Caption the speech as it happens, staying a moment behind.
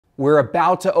We're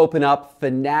about to open up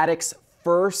FANATICS'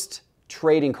 first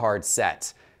trading card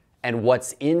set, and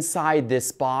what's inside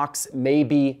this box may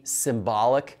be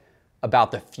symbolic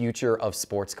about the future of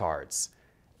sports cards.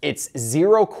 It's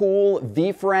zerocool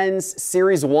Vee Friends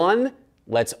Series 1.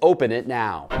 Let's open it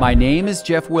now. My name is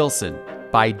Geoff Wilson.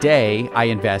 By day, I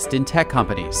invest in tech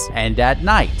companies, and at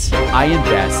night, I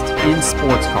invest in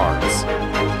sports cards.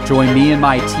 Join me and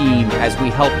my team as we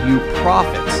help you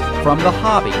profit from the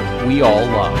hobby we all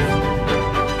love.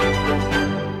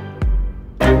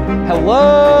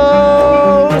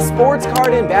 Hello, sports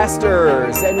card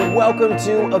investors, and welcome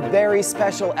to a very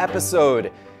special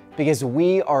episode because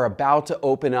we are about to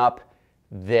open up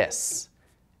this.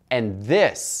 And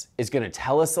this is going to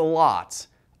tell us a lot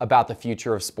about the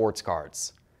future of sports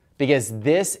cards, because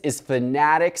this is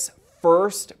FANATICS'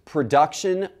 first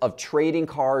production of trading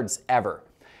cards ever.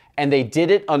 And they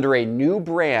did it under a new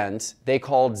brand they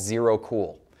called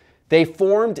zerocool. They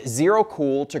formed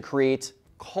zerocool to create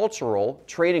cultural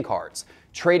trading cards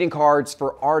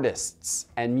for artists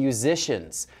and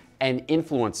musicians and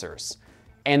influencers.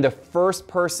 And the first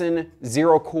person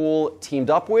zerocool teamed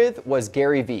up with was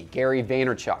Gary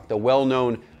Vaynerchuk, the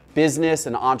well-known business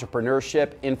and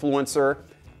entrepreneurship influencer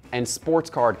and sports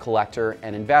card collector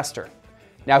and investor.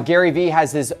 Now, Gary Vee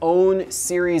has his own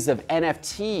series of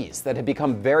NFTs that have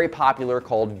become very popular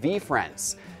called Vee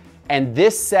Friends. And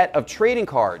this set of trading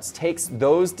cards takes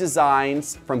those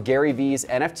designs from Gary Vee's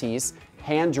NFTs,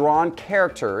 hand-drawn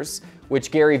characters,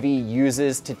 which Gary Vee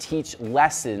uses to teach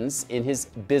lessons in his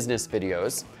business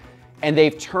videos. And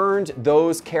they've turned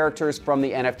those characters from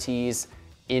the NFTs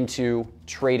into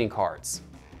trading cards.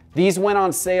 These went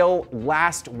on sale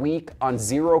last week on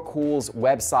zerocool's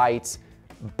website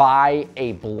by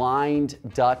a blind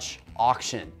Dutch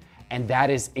auction. And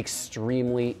that is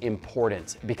extremely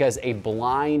important because a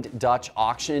blind Dutch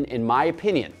auction, in my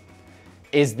opinion,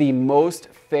 is the most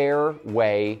fair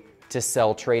way to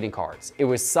sell trading cards. It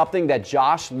was something that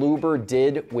Josh Luber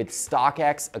did with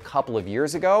StockX a couple of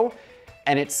years ago,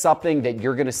 and it's something that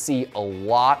you're gonna see a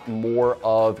lot more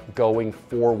of going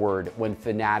forward when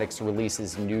FANATICS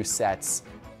releases new sets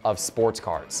of sports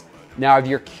cards. Now, if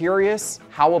you're curious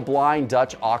how a blind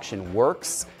Dutch auction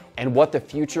works and what the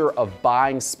future of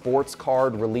buying sports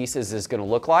card releases is gonna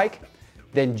look like,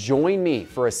 then join me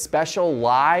for a special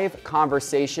live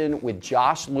conversation with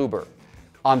Josh Luber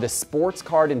on the Sports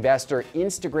Card Investor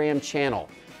Instagram channel,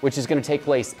 which is gonna take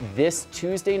place this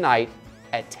Tuesday night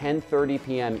at 10:30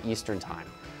 p.m. Eastern Time.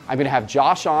 I'm gonna have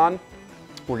Josh on.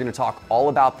 We're gonna talk all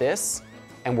about this,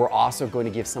 and we're also going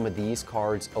to give some of these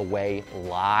cards away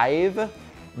live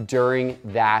during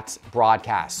that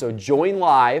broadcast. So join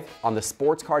live on the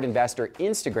Sports Card Investor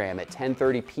Instagram at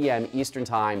 10:30 p.m. Eastern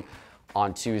Time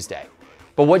on Tuesday.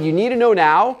 But what you need to know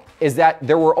now is that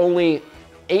there were only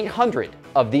 800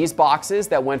 of these boxes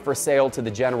that went for sale to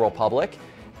the general public.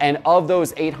 And of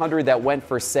those 800 that went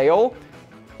for sale,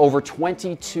 over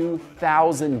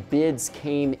 22,000 bids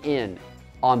came in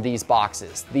on these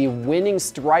boxes. The winning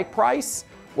strike price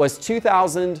was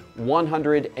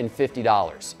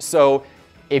 $2,150. So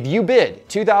if you bid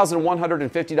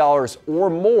 $2,150 or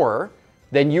more,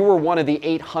 then you were one of the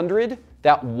 800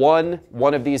 that won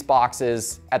one of these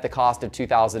boxes at the cost of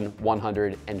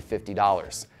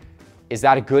 $2,150. Is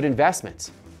that a good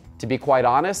investment? To be quite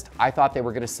honest, I thought they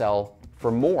were gonna sell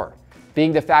for more,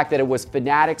 being the fact that it was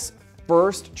FANATICS'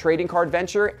 first trading card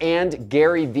venture and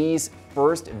Gary Vee's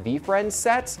first Vee Friends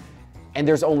set, and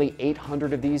there's only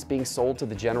 800 of these being sold to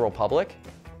the general public.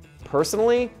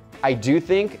 Personally, I do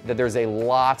think that there's a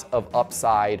lot of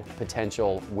upside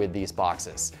potential with these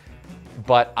boxes.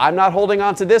 But I'm not holding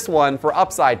on to this one for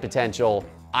upside potential.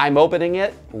 I'm opening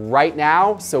it right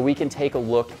now so we can take a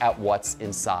look at what's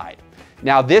inside.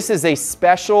 Now, this is a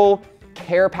special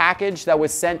care package that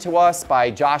was sent to us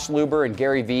by Josh Luber and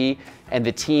Gary Vee and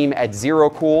the team at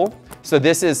zerocool. So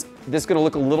this is gonna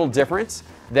look a little different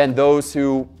than those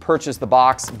who purchased the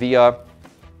box via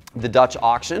the Dutch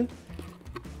auction.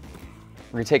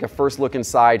 We're gonna take a first look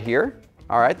inside here.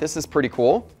 All right, this is pretty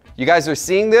cool. You guys are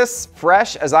seeing this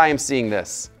fresh as I am seeing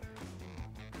this.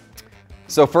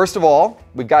 So first of all,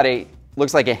 we've got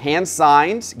looks like a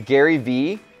hand-signed Gary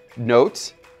Vee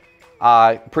note.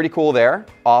 Pretty cool there,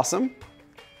 awesome.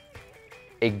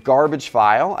 A garbage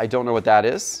file, I don't know what that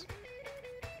is.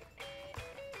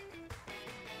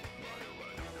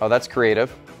 Oh, that's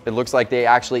creative. It looks like they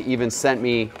actually even sent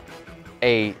me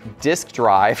a disk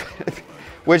drive,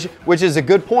 which is a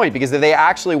good point, because if they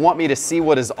actually want me to see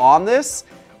what is on this,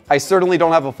 I certainly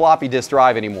don't have a floppy disk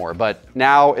drive anymore, but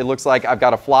now it looks like I've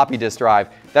got a floppy disk drive.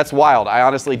 That's wild. I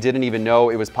honestly didn't even know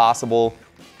it was possible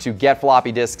to get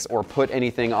floppy disks or put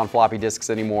anything on floppy disks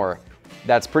anymore.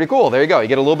 That's pretty cool. There you go. You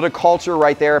get a little bit of culture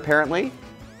right there, apparently.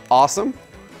 Awesome.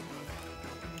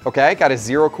 Okay, got a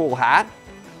zerocool hat.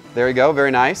 There you go,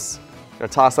 very nice.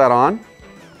 Gotta toss that on.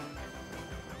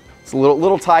 It's a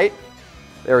little tight.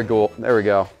 There we go. There we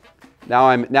go. Now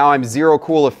I'm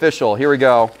zerocool official. Here we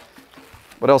go.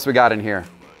 What else we got in here?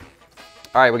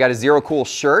 All right, we got a zerocool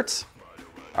shirt.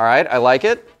 All right, I like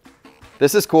it.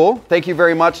 This is cool. Thank you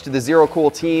very much to the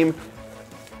zerocool team.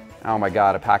 Oh my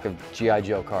God, a pack of G.I.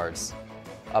 Joe cards.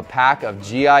 A pack of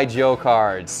G.I. Joe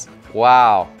cards.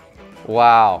 Wow.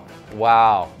 Wow.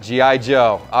 Wow. G.I.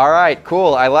 Joe. All right,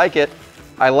 cool. I like it.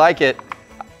 I like it.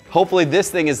 Hopefully this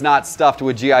thing is not stuffed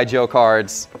with G.I. Joe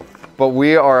cards, but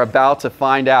we are about to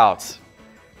find out.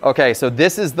 Okay, so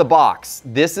this is the box.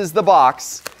 This is the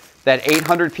box that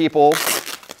 800 people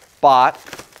bought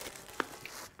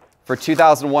for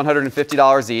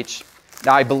 $2,150 each.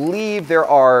 Now, I believe there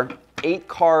are 8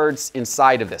 cards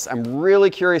inside of this. I'm really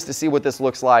curious to see what this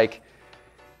looks like.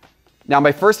 Now,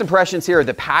 my first impressions here,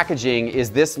 the packaging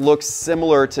is this looks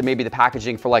similar to maybe the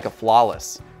packaging for like a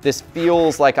Flawless. This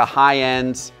feels like a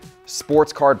high-end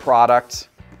sports card product.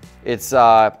 It's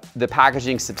the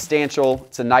packaging substantial.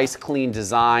 It's a nice, clean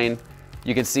design.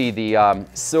 You can see the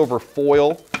silver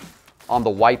foil on the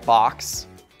white box.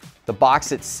 The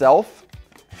box itself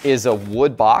is a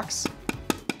wood box.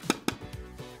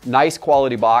 Nice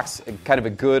quality box, kind of a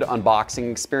good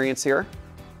unboxing experience here.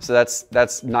 So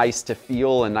that's nice to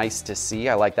feel and nice to see.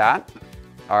 I like that.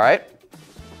 All right,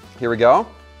 here we go.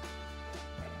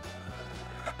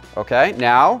 Okay,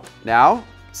 now,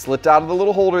 slipped out of the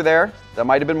little holder there. That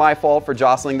might have been my fault for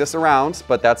jostling this around,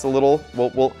 but that's a little,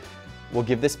 we'll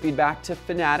give this feedback to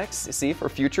Fanatics, you see, for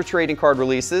future trading card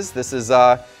releases. This is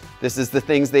the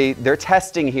things they're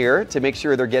testing here to make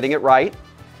sure they're getting it right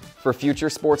for future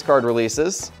sports card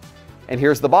releases. And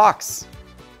here's the box.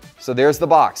 So there's the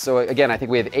box. So again, I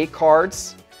think we have 8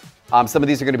 cards. Some of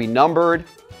these are going to be numbered.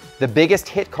 The biggest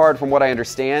hit card, from what I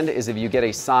understand, is if you get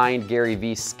a signed Gary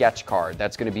Vee sketch card.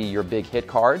 That's going to be your big hit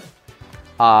card.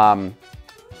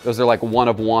 Those are like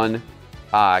one-of-one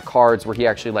cards where he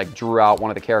actually like drew out one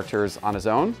of the characters on his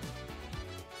own.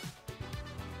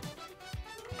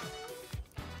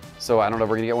 So I don't know if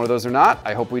we're going to get one of those or not.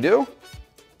 I hope we do.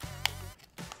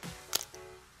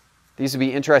 These would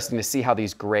be interesting to see how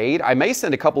these grade. I may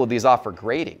send a couple of these off for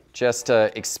grading just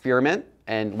to experiment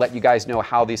and let you guys know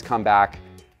how these come back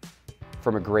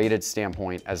from a graded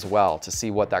standpoint as well, to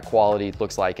see what that quality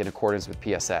looks like in accordance with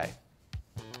PSA.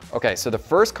 Okay, so the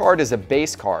first card is a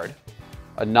base card,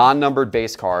 a non-numbered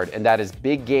base card, and that is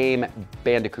Big Game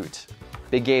Bandicoot.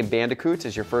 Big Game Bandicoot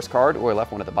is your first card. Oh, I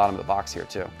left one at the bottom of the box here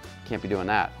too. Can't be doing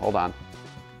that. Hold on.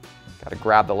 Got to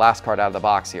grab the last card out of the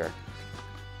box here.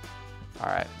 All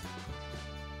right.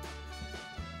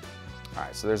 All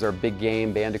right, so there's our Big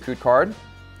Game Bandicoot card.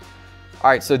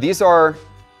 All right, so these are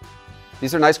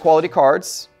nice quality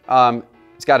cards.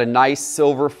 It's got a nice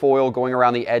silver foil going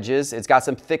around the edges. It's got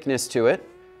some thickness to it.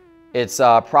 It's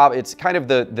kind of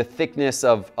the thickness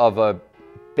of a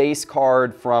base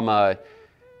card from a,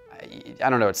 I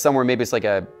don't know, it's somewhere, maybe it's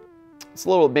a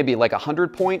little, maybe like a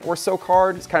 100-point or so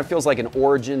card. It kind of feels like an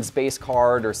Origins base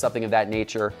card or something of that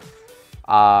nature.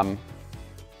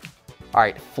 All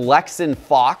right, Flexin'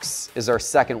 Fox is our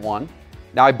second one.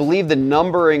 Now, I believe the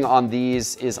numbering on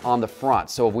these is on the front.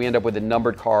 So if we end up with a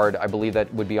numbered card, I believe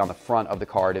that would be on the front of the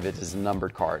card if it is a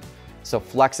numbered card. So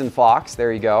Flexin' Fox,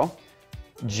 there you go.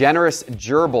 Generous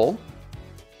Gerbil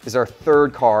is our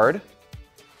third card.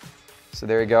 So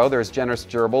there you go, there's Generous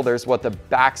Gerbil. There's what the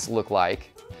backs look like.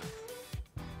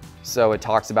 So it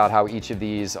talks about how each of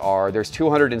these are, there's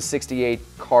 268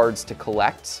 cards to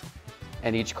collect.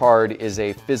 And each card is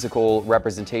a physical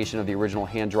representation of the original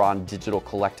hand-drawn digital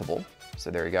collectible.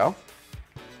 So there you go.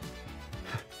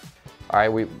 All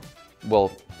right, we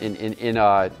will,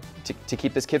 to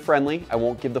keep this kid-friendly, I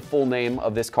won't give the full name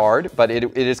of this card, but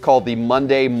it is called the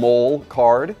Monday Mole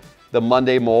card, the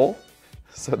Monday Mole.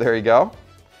 So there you go.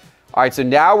 All right, so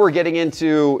now we're getting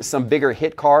into some bigger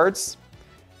hit cards.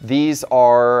 These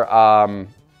are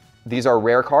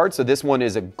rare cards. So this one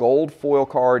is a gold foil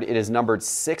card. It is numbered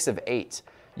 6 of 8.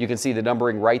 You can see the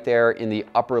numbering right there in the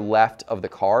upper left of the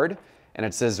card, and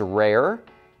it says rare.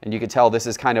 And you can tell this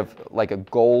is kind of like a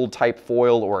gold type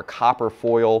foil or a copper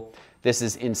foil. This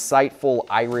is Insightful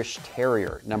Irish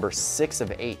Terrier, number 6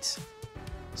 of 8.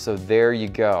 So there you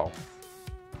go.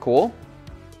 Cool.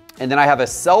 And then I have a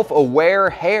Self-Aware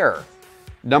Hare,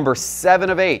 number 7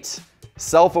 of 8.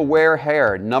 Self-Aware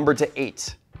Hare, numbered to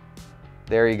 8.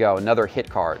 There you go, another hit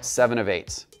card, 7 of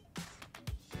 8.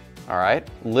 All right,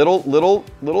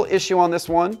 little issue on this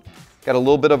one. Got a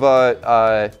little bit of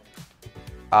a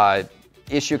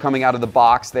issue coming out of the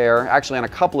box there. Actually, on a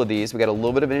couple of these, we got a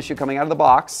little bit of an issue coming out of the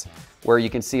box where you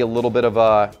can see a little bit of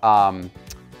a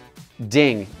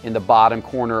ding in the bottom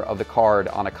corner of the card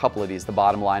on a couple of these, the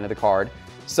bottom line of the card.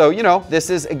 So, you know, this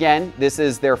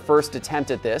is their first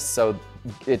attempt at this, so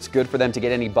it's good for them to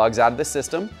get any bugs out of the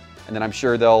system. And then I'm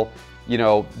sure they'll, you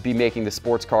know, be making the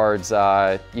sports cards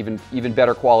even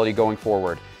better quality going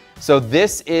forward. So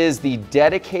this is the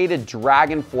dedicated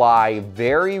Dragonfly,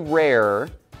 very rare,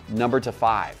 number to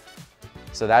 5.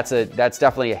 So that's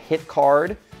definitely a hit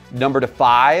card. Number to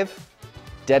 5,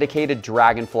 dedicated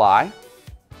Dragonfly.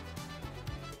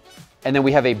 And then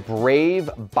we have a Brave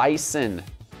Bison,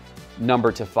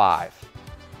 number to 5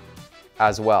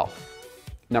 as well.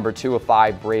 Number 2 of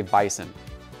 5, Brave Bison.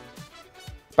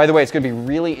 By the way, it's going to be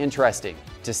really interesting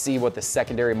to see what the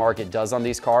secondary market does on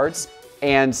these cards.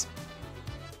 And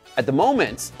at the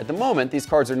moment, these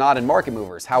cards are not in market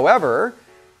movers. However,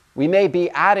 we may be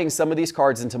adding some of these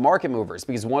cards into market movers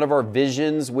because one of our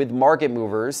visions with market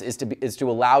movers is to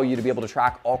allow you to be able to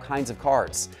track all kinds of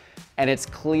cards. And it's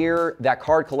clear that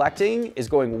card collecting is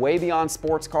going way beyond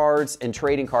sports cards and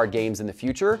trading card games in the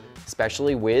future,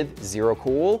 especially with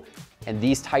zerocool and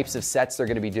these types of sets they're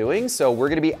going to be doing. So we're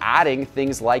going to be adding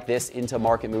things like this into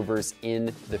market movers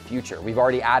in the future. We've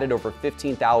already added over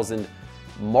 15,000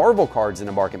 Marvel cards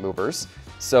into market movers.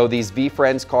 So these Vee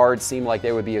Friends cards seem like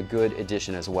they would be a good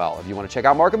addition as well. If you want to check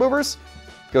out market movers,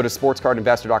 go to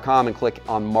sportscardinvestor.com and click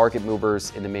on market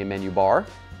movers in the main menu bar.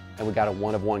 And we got a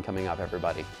 1 of 1 coming up,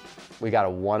 everybody. We got a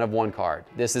 1 of 1 card.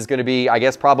 This is going to be, I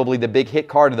guess, probably the big hit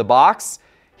card of the box.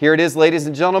 Here it is, ladies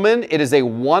and gentlemen. It is a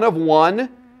 1 of 1.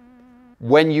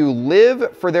 When you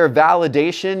live for their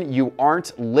validation, you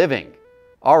aren't living.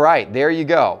 All right, there you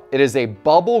go. It is a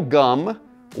bubble gum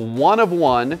 1 of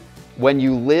 1. When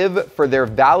you live for their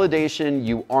validation,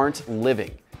 you aren't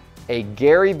living. A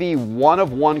Gary Vee 1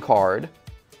 of 1 card.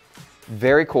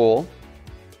 Very cool.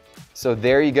 So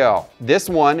there you go. This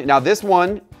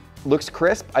one looks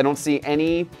crisp. I don't see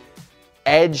any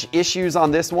edge issues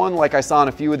on this one like I saw on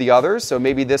a few of the others. So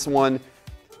maybe this one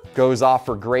goes off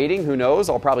for grading. Who knows?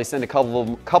 I'll probably send a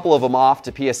couple of them off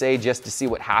to PSA just to see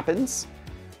what happens.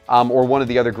 Or one of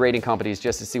the other grading companies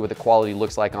just to see what the quality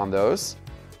looks like on those.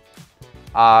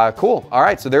 Cool. All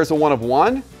right, so there's a 1 of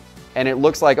 1. And it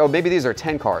looks like, oh, maybe these are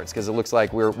 10 cards because it looks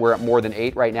like we're at more than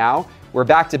 8 right now. We're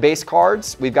back to base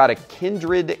cards. We've got a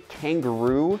Kindred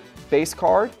Kangaroo base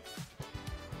card.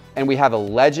 And we have a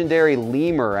legendary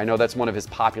lemur. I know that's one of his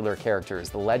popular characters,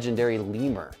 the legendary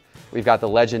lemur. We've got the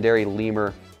legendary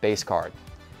lemur base card.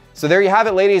 So there you have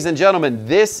it, ladies and gentlemen.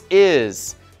 This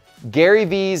is Gary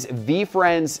Vee's Vee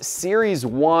Friends Series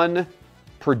 1,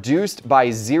 produced by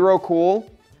zerocool.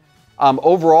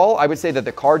 Overall, I would say that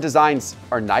the card designs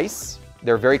are nice.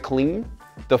 They're very clean.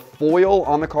 The foil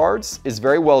on the cards is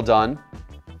very well done.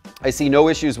 I see no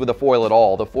issues with the foil at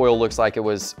all. The foil looks like it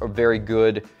was a very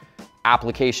good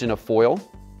application of foil.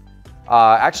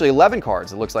 Actually 11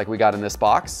 cards it looks like we got in this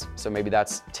box. So maybe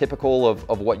that's typical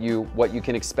of what you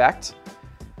can expect.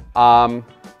 You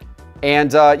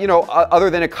know, other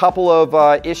than a couple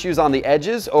of issues on the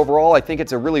edges, overall, I think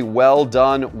it's a really well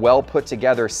done, well put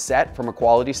together set from a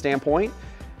quality standpoint.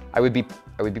 I would be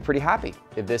pretty happy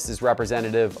if this is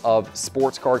representative of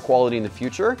sports card quality in the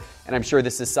future. And I'm sure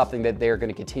this is something that they're going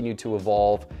to continue to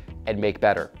evolve and make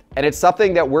better. And it's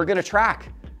something that we're going to track.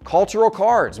 Cultural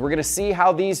cards. We're going to see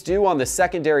how these do on the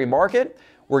secondary market.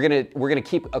 We're going to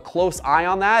keep a close eye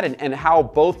on that and how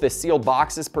both the sealed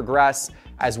boxes progress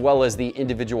as well as the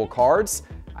individual cards.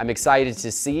 I'm excited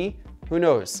to see. Who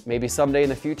knows? Maybe someday in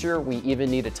the future, we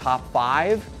even need a top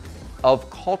 5 of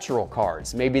cultural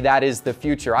cards. Maybe that is the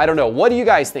future. I don't know. What do you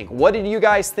guys think? What did you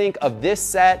guys think of this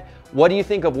set? What do you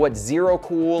think of what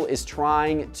zerocool is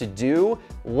trying to do?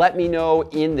 Let me know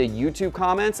in the YouTube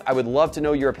comments. I would love to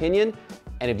know your opinion.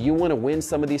 And if you want to win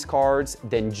some of these cards,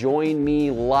 then join me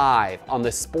live on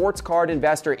the Sports Card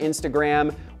Investor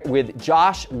Instagram with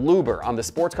Josh Luber on the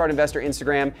Sports Card Investor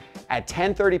Instagram at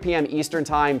 10:30 p.m. Eastern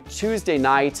Time, Tuesday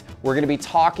night. We're going to be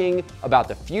talking about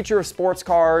the future of sports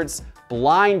cards,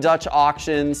 blind Dutch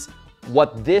auctions,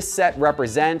 what this set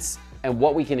represents, and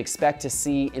what we can expect to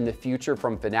see in the future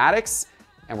from Fanatics.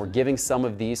 And we're giving some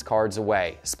of these cards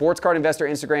away. Sports Card Investor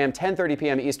Instagram, 10:30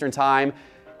 p.m. Eastern Time.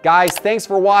 Guys, thanks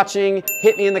for watching.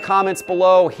 Hit me in the comments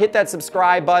below, hit that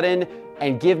subscribe button,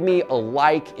 and give me a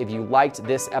like if you liked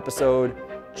this episode.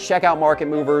 Check out Market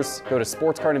Movers. Go to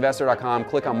sportscardinvestor.com,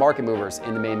 click on Market Movers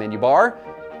in the main menu bar.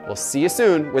 We'll see you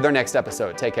soon with our next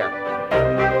episode. Take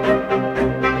care.